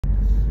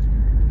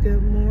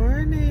Good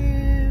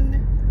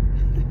morning.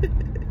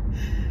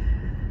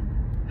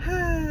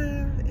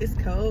 It's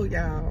cold,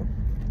 y'all.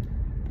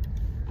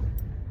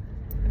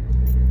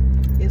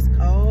 It's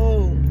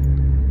cold.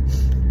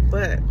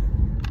 But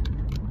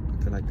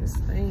I feel like this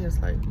thing is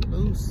like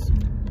loose.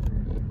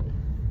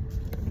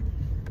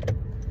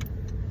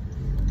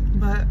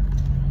 But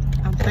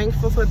I'm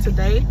thankful for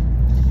today.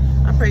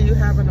 I pray you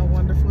having a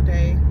wonderful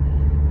day.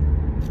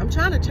 I'm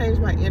trying to change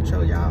my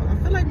intro, y'all. I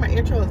feel like my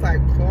intro is like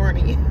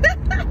corny.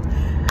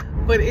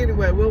 But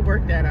anyway, we'll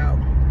work that out.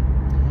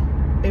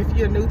 If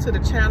you're new to the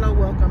channel,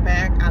 welcome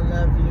back. I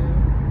love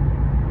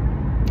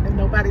you. If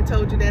nobody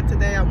told you that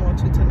today, I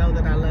want you to know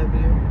that I love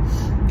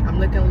you. I'm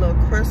looking a little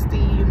crusty.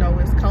 You know,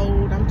 it's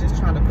cold. I'm just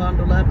trying to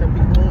bundle up and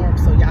be warm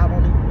so y'all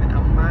don't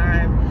even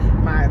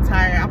mind my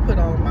attire. I put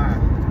on my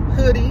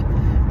hoodie,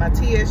 my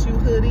TSU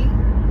hoodie.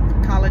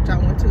 College I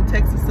went to,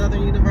 Texas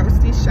Southern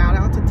University. Shout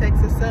out to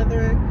Texas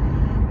Southern.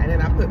 And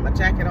then I put my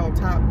jacket on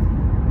top.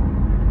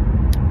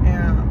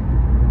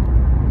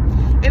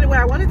 Anyway,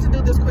 I wanted to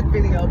do this quick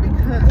video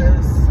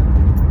because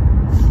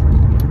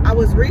I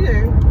was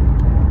reading,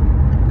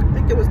 I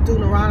think it was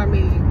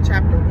Deuteronomy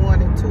chapter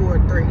 1 and 2 or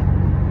 3,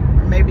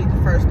 or maybe the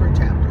first 3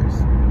 chapters.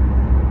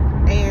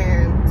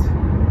 And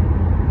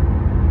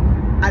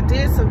I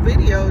did some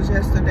videos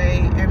yesterday,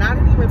 and I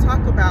didn't even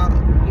talk about,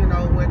 you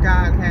know, what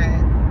God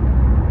had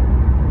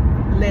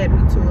led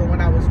me to it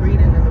when I was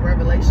reading and the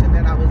revelation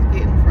that I was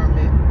getting from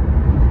it.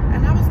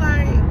 And I was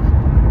like,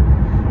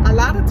 a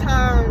lot of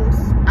times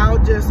I'll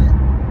just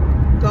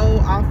go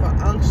off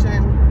of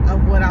unction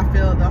of what I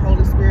feel the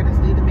Holy Spirit is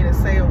leading me to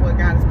say or what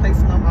God is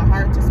placing on my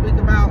heart to speak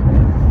about.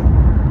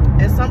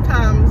 And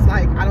sometimes,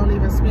 like, I don't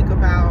even speak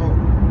about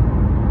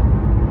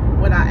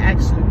what I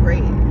actually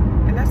read.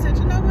 And I said,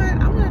 you know what?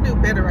 I want to do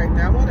better right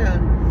there. I want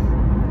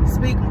to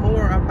speak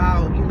more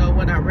about, you know,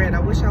 what I read.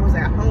 I wish I was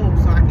at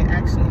home so I could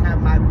actually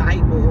have my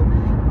Bible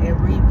and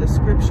read the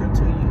scripture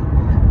to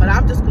you. But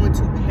I'm just going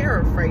to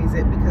paraphrase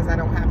it because I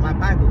don't have my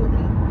Bible with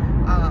me.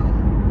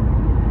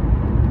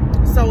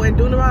 So in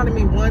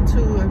Deuteronomy 1,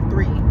 2, and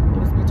 3, it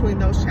was between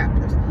those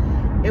chapters,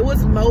 it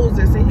was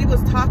Moses, and he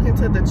was talking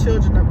to the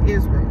children of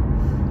Israel.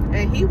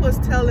 And he was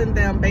telling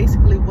them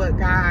basically what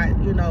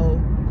God, you know,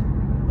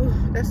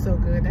 that's so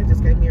good. That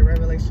just gave me a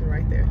revelation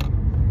right there.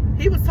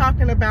 He was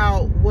talking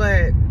about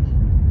what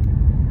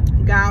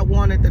God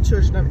wanted the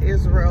children of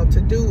Israel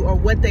to do, or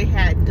what they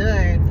had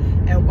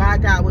done, and why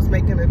God was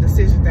making the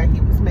decisions that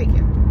he was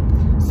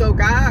making. So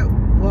God,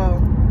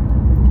 well,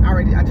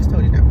 I just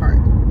told you that part.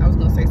 I was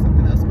going to say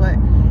something else. But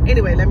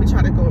anyway, let me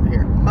try to go over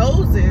here.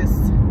 Moses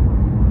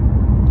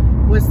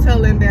was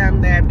telling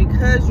them that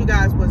because you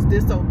guys was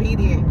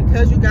disobedient,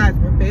 because you guys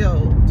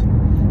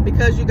rebelled,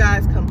 because you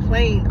guys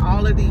complained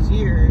all of these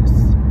years,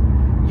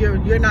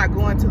 you're not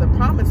going to the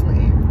promised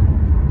land.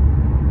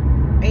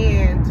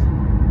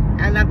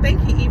 And I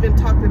think he even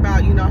talked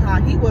about, you know,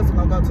 how he wasn't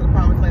going to go to the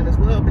promised land as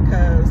well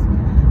because,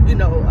 you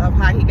know, of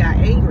how he got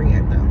angry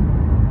at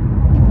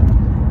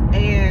them.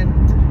 And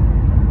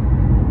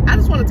I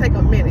just want to take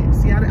a minute.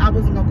 See, I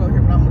wasn't going to go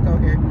here, but I'm going to go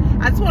here.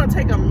 I just want to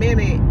take a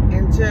minute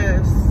and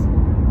just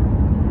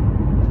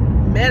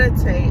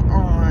meditate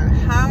on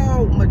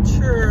how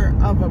mature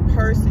of a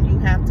person you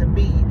have to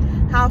be,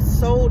 how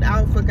sold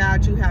out for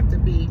God you have to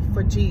be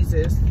for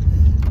Jesus,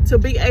 to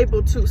be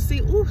able to see,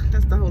 ooh,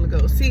 that's the Holy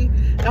Ghost. See,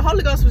 the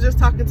Holy Ghost was just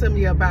talking to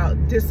me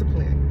about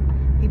discipline.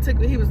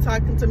 He was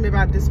talking to me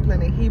about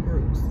discipline in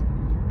Hebrews.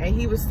 And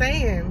he was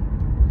saying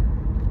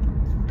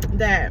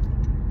that,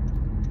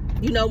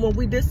 you know, when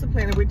we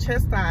discipline and we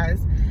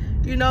chastise,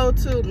 you know,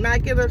 to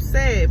not get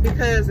upset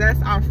because that's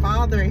our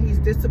Father and he's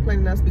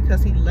disciplining us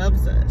because he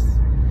loves us.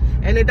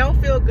 And it don't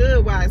feel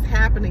good while it's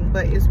happening,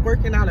 but it's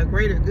working out a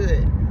greater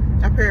good.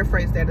 I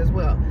paraphrase that as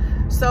well.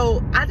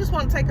 So I just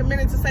want to take a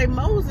minute to say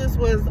Moses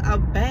was a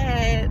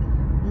bad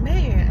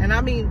man. And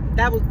I mean,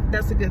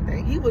 that's a good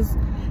thing. He was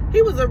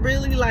a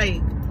really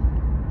like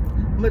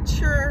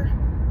mature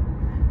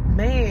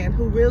man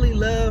who really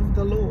loved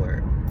the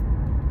Lord.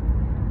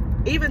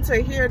 Even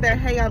to hear that,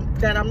 hey,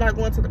 I'm not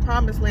going to the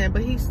promised land,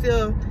 but he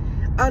still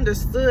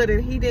understood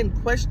and he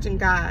didn't question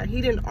God. He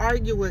didn't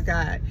argue with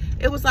God.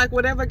 It was like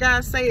whatever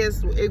God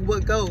says,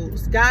 what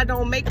goes. God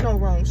don't make no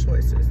wrong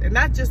choices. And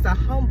not just a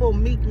humble,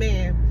 meek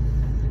man.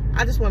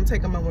 I just want to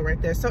take a moment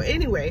right there. So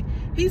anyway,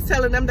 he's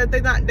telling them that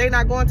they're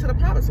not going to the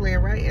promised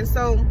land, right? And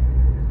so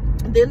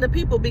then the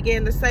people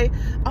began to say,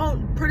 oh,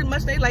 pretty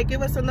much they like,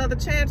 give us another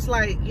chance,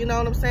 like, you know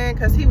what I'm saying?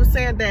 Because he was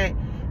saying that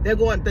they're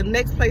going, the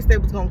next place they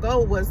was gonna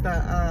go was the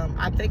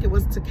I think it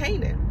was to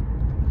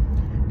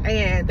Canaan.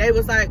 And they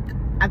was like,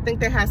 I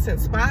think they had sent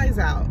spies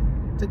out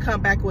to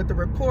come back with the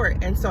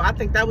report. And so I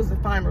think that was the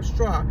final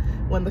straw.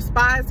 When the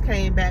spies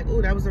came back,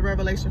 ooh, that was a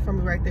revelation for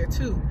me right there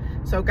too.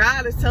 So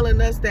God is telling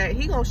us that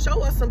he gonna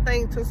show us some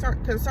things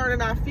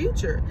concerning our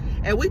future.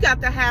 And we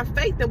got to have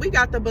faith, and we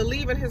got to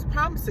believe in his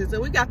promises,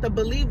 and we got to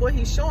believe what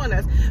he's showing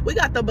us. We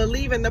got to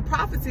believe in the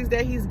prophecies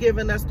that he's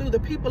given us through the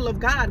people of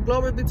God.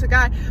 Glory be to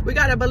God. We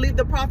got to believe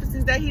the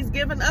prophecies that he's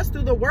given us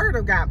through the word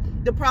of God.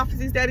 The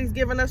prophecies that he's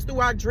given us through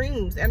our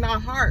dreams and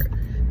our heart.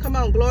 Come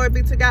on, glory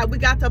be to God. We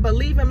got to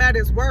believe him at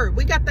his word.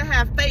 We got to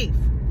have faith.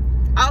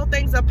 All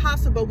things are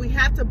possible. We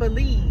have to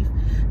believe.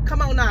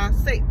 Come on now.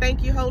 Say,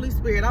 thank you, Holy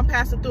Spirit. I'm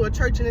passing through a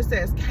church and it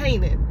says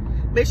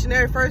Canaan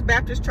Missionary First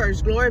Baptist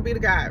Church. Glory be to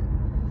God.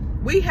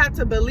 We have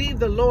to believe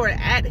the Lord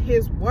at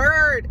his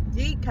word.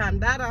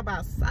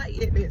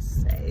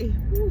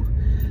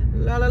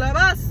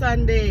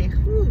 Sunday.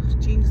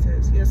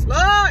 Jesus. Yes,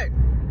 Lord.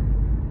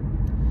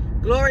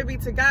 Glory be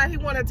to God. He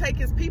want to take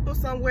his people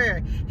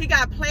somewhere. He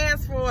got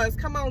plans for us.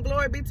 Come on,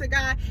 glory be to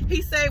God.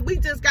 He said we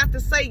just got to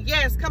say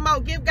yes. Come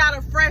on, give God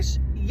a fresh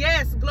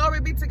yes.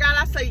 Glory be to God.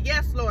 I say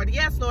yes, Lord.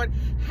 Yes, Lord.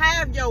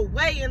 Have your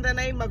way in the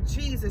name of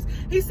Jesus.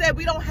 He said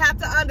we don't have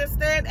to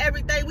understand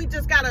everything. We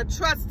just got to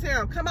trust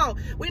him. Come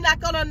on. We're not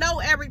going to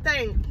know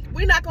everything.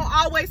 We're not going to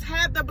always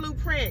have the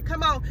blueprint.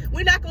 Come on.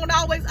 We're not going to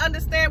always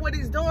understand what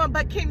he's doing,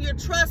 but can you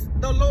trust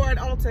the Lord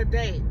on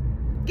today?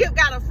 Give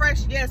God a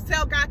fresh yes.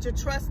 Tell God you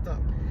trust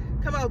him.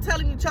 Come on, tell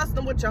him you trust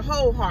him with your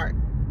whole heart.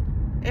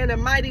 In the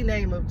mighty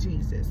name of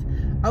Jesus.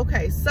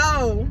 Okay,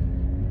 so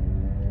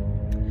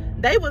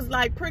they was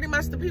like pretty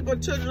much the people,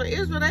 children of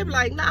Israel, they were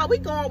like, nah, we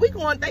going,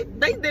 they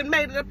didn't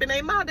made it up in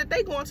their mind that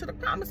they going to the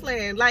promised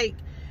land. Like,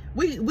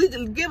 we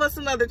give us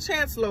another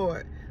chance,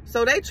 Lord.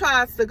 So they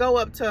tried to go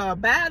up to a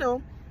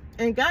battle,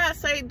 and God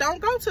said, don't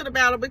go to the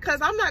battle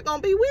because I'm not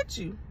going to be with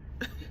you.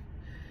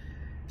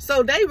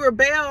 So they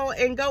rebel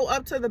and go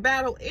up to the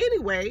battle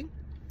anyway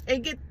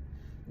and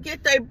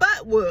get their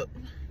butt whooped,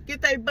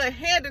 get their butt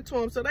handed to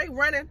them. So they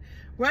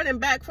running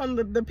back from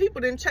the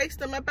people didn't chase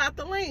them up out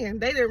the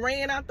land. They didn't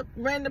ran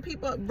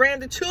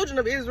the children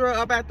of Israel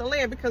up out the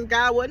land because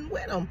God wasn't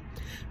with them.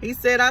 He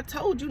said, I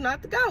told you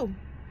not to go.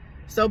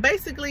 So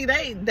basically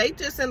they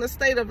just in a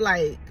state of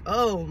like,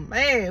 oh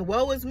man,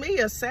 woe is me,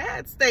 a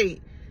sad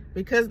state,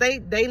 because they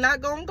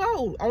not gonna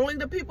go. Only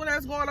the people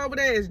that's going over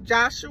there is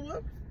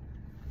Joshua,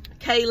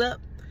 Caleb,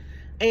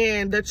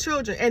 and the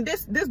children. And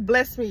this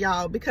blessed me,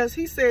 y'all, because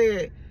he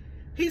said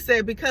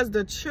because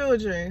the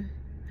children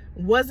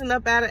wasn't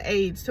up out of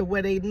age to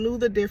where they knew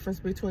the difference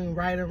between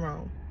right and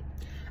wrong.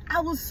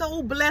 I was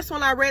so blessed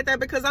when I read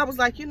that, because I was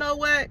like, you know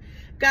what,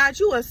 God,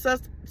 you are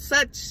such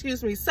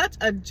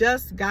a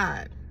just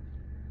God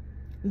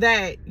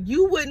that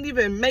you wouldn't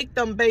even make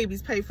them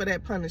babies pay for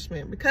that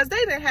punishment, because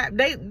they didn't have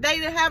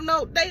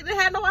no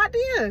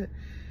idea.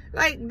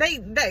 Like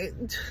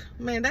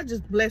man, that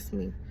just blessed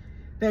me.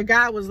 That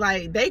God was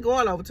like, they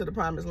going over to the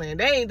promised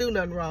land. They ain't do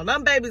nothing wrong.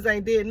 Them babies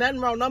ain't did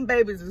nothing wrong. Them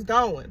babies is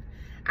going.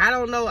 I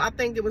don't know. I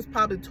think it was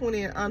probably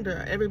 20 and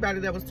under. Everybody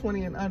that was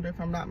 20 and under, if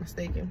I'm not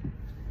mistaken.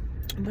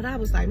 But I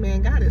was like,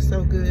 man, God is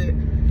so good.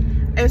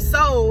 And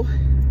so,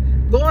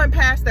 going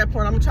past that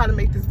point, I'm trying to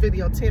make this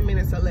video 10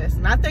 minutes or less.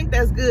 And I think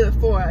that's good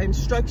for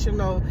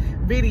instructional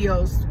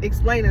videos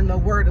explaining the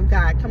word of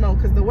God. Come on,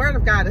 because the word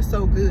of God is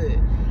so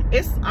good.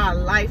 It's our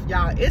life,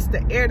 y'all. It's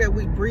the air that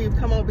we breathe.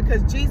 Come on,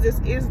 because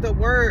Jesus is the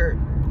word.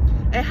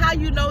 And how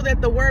you know that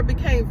the word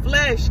became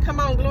flesh? Come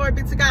on, glory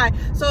be to God.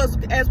 So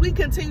as we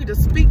continue to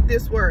speak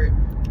this word,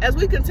 as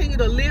we continue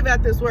to live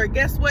out this word,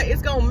 guess what?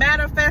 It's going to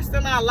manifest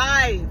in our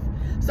life.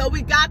 So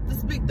we got to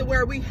speak the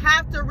word. We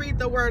have to read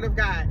the word of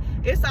God.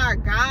 It's our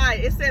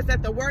guide. It says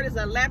that the word is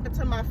a lamp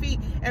unto my feet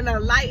and a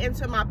light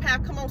into my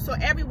path. Come on. So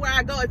everywhere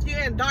I go, if you're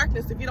in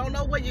darkness, if you don't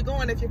know where you're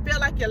going, if you feel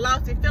like you're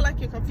lost, if you feel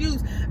like you're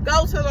confused,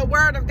 go to the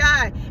word of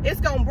God.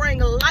 It's going to bring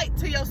light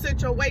to your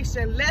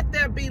situation. Let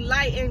there be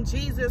light in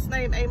Jesus'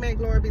 name. Amen.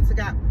 Glory be to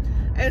God.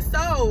 And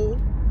so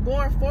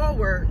going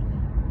forward,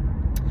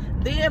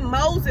 then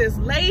Moses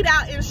laid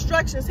out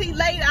instructions. He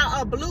laid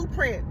out a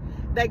blueprint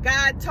that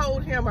God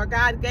told him, or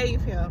God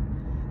gave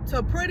him,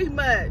 to pretty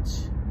much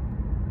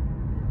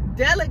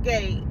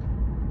delegate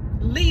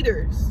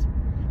leaders.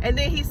 And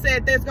then he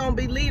said there's going to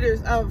be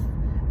leaders of,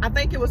 I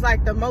think it was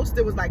like the most,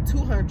 it was like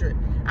 200.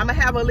 I'm going to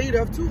have a leader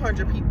of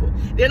 200 people.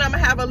 Then I'm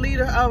going to have a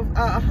leader of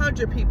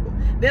 100 people.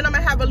 Then I'm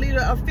going to have a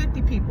leader of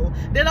 50 people.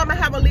 Then I'm going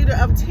to have a leader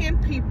of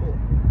 10 people.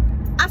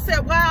 I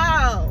said,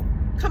 wow,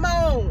 come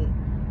on.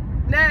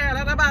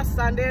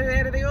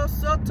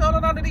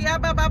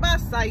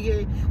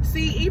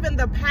 See, even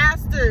the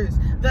pastors,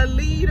 the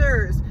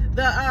leaders,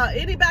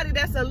 anybody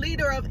that's a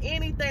leader of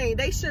anything,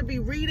 they should be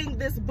reading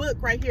this book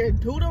right here,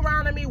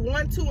 Deuteronomy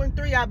 1, 2, and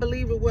 3, I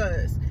believe it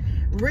was.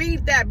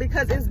 Read that,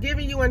 because it's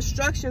giving you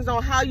instructions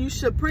on how you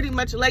should pretty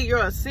much lay your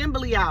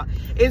assembly out.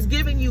 It's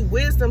giving you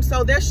wisdom,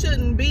 so there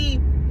shouldn't be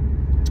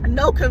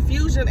no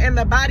confusion in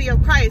the body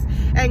of Christ.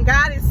 And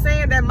God is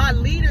saying that my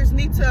leaders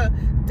need to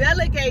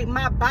delegate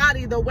my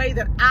body the way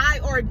that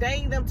I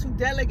ordained them to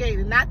delegate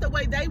it, not the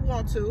way they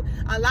want to.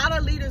 A lot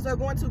of leaders are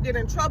going to get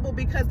in trouble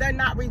because they're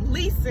not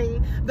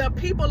releasing the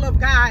people of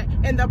God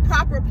in the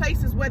proper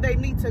places where they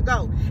need to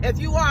go. If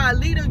you are a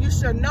leader, you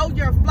should know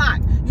your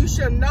flock. You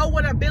should know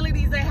what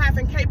abilities they have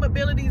and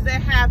capabilities they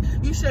have.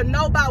 You should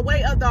know by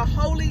way of the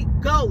Holy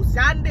Ghost.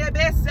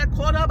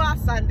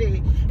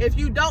 If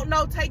you don't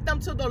know, take them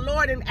to the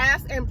Lord and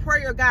ask in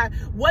prayer, God,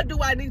 what do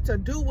I need to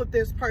do with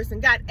this person?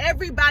 God,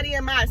 everybody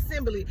in my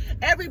assembly,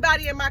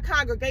 everybody in my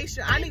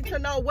congregation, I need to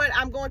know what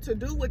I'm going to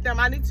do with them.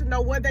 I need to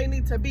know where they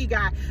need to be,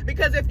 God.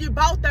 Because if you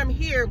brought them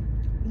here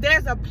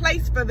There's a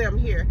place for them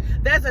here.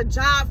 There's a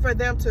job for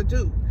them to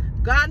do.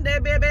 They're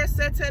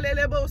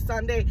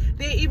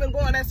even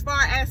going as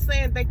far as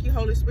saying, thank you,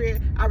 Holy Spirit,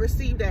 I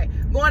received that.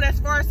 Going as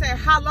far as saying,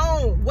 how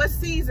long, what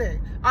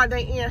season are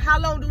they in? How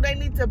long do they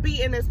need to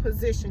be in this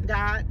position,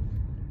 God?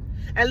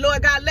 And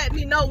Lord God, let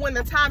me know when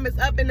the time is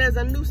up and there's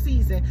a new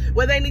season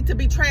where they need to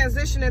be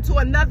transitioning to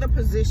another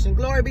position.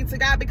 Glory be to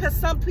God, because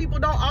some people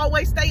don't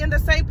always stay in the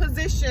same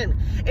position.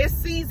 It's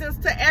seasons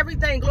to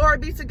everything. Glory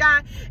be to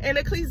God. And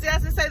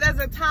Ecclesiastes say there's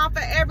a time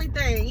for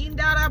everything.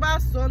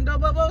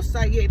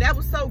 That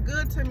was so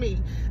good to me.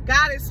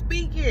 God is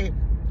speaking.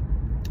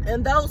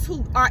 And those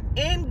who are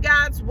in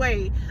God's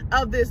way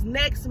of this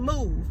next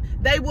move,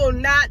 they will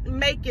not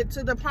make it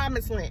to the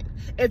promised land.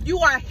 If you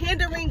are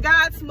hindering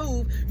God's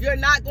move, you're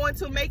not going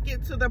to make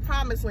it to the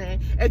promised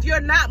land. If you're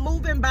not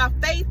moving by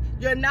faith,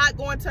 you're not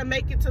going to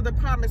make it to the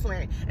promised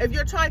land. If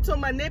you're trying to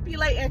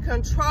manipulate and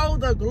control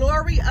the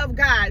glory of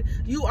God,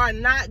 you are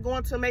not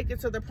going to make it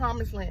to the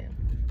promised land.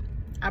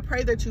 I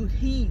pray that you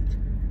heed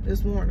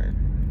this morning.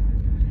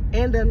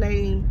 In the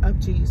name of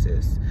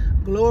Jesus,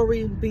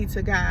 glory be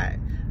to God.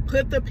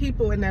 Put the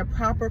people in their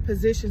proper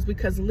positions,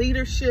 because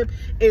leadership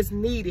is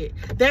needed.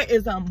 There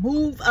is a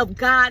move of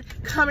God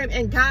coming,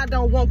 and God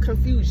don't want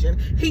confusion.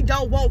 He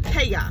don't want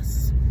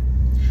chaos.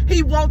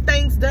 He wants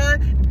things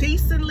done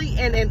decently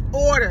and in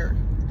order.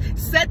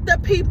 Set the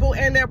people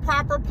in their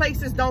proper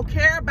places. Don't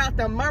care about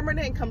the murmuring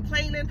and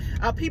complaining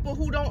of people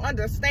who don't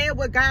understand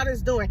what God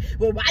is doing.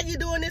 Well, why are you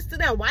doing this to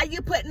them? Why are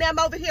you putting them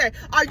over here?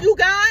 Are you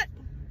God?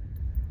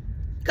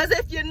 Because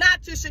if you're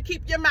not, you should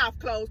keep your mouth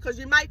closed, because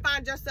you might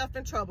find yourself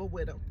in trouble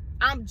with them.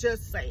 I'm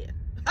just saying.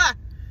 Ha!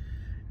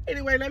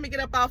 Anyway, let me get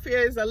up off here.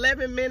 It's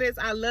 11 minutes.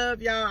 I love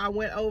y'all. I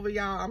went over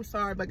y'all. I'm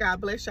sorry, but God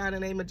bless y'all in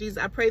the name of Jesus.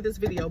 I pray this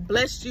video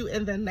blessed you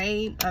in the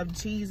name of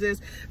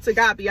Jesus. To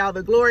God be all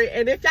the glory.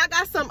 And if y'all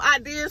got some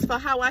ideas for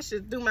how I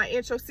should do my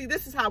intro, see,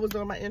 this is how I was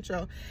doing my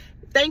intro.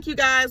 Thank you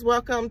guys.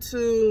 Welcome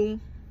to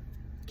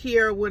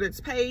Kiera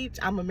Woodard's page.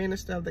 I'm a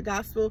minister of the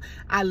gospel.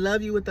 I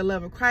love you with the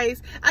love of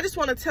Christ. I just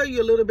want to tell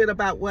you a little bit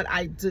about what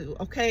I do,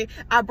 okay?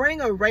 I bring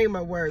a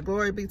rhema word,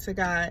 glory be to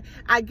God.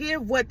 I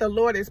give what the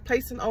Lord is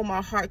placing on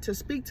my heart to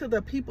speak to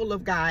the people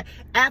of God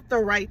at the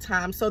right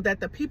time, so that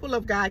the people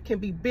of God can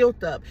be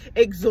built up,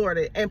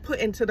 exhorted, and put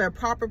into their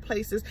proper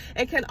places,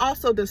 and can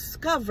also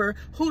discover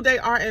who they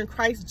are in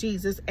Christ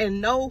Jesus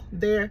and know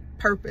their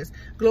purpose.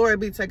 Glory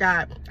be to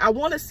God. I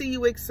want to see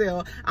you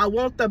excel. I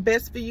want the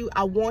best for you.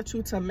 I want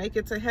you to make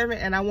it to heaven,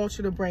 and I want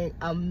you to bring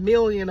 1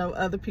 million of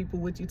other people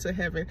with you to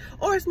heaven,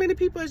 or as many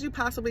people as you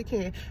possibly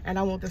can. And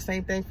I want the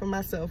same thing for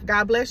myself.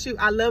 God bless you.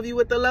 I love you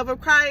with the love of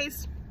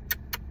Christ.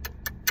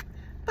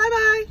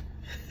 Bye-bye.